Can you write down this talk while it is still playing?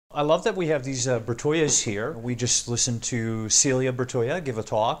I love that we have these Bertoias here. We just listened to Celia Bertoia give a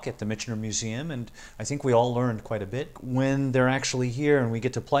talk at the Michener Museum, and I think we all learned quite a bit. When they're actually here and we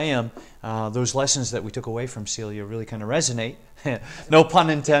get to play them, those lessons that we took away from Celia really kind of resonate. No pun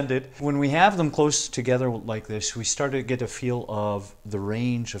intended. When we have them close together like this, we start to get a feel of the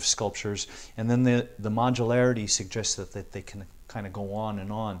range of sculptures, and then the modularity suggests that they can kind of go on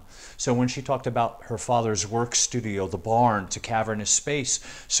and on. So when she talked about her father's work studio, the barn, to cavernous space,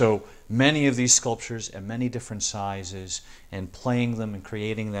 so many of these sculptures and many different sizes, and playing them and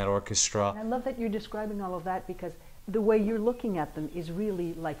creating that orchestra. And I love that you're describing all of that, because the way you're looking at them is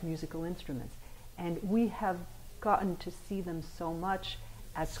really like musical instruments. And we have gotten to see them so much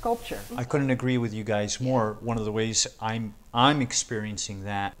as sculpture. I couldn't agree with you guys more. One of the ways I'm experiencing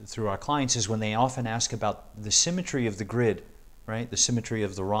that through our clients is when they often ask about the symmetry of the grid, right? The symmetry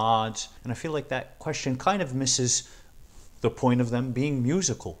of the rods. And I feel like that question kind of misses the point of them being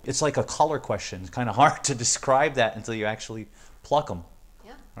musical. It's like a color question. It's kind of hard to describe that until you actually pluck them.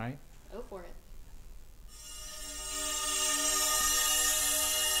 Yeah. Right? Go for it.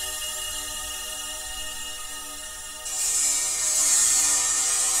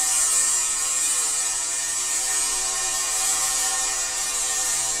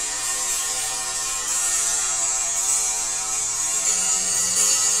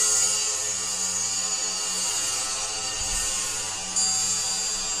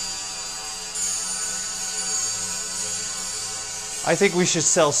 I think we should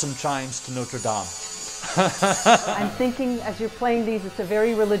sell some chimes to Notre Dame. I'm thinking as you're playing these, it's a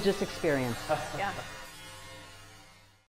very religious experience. Yeah.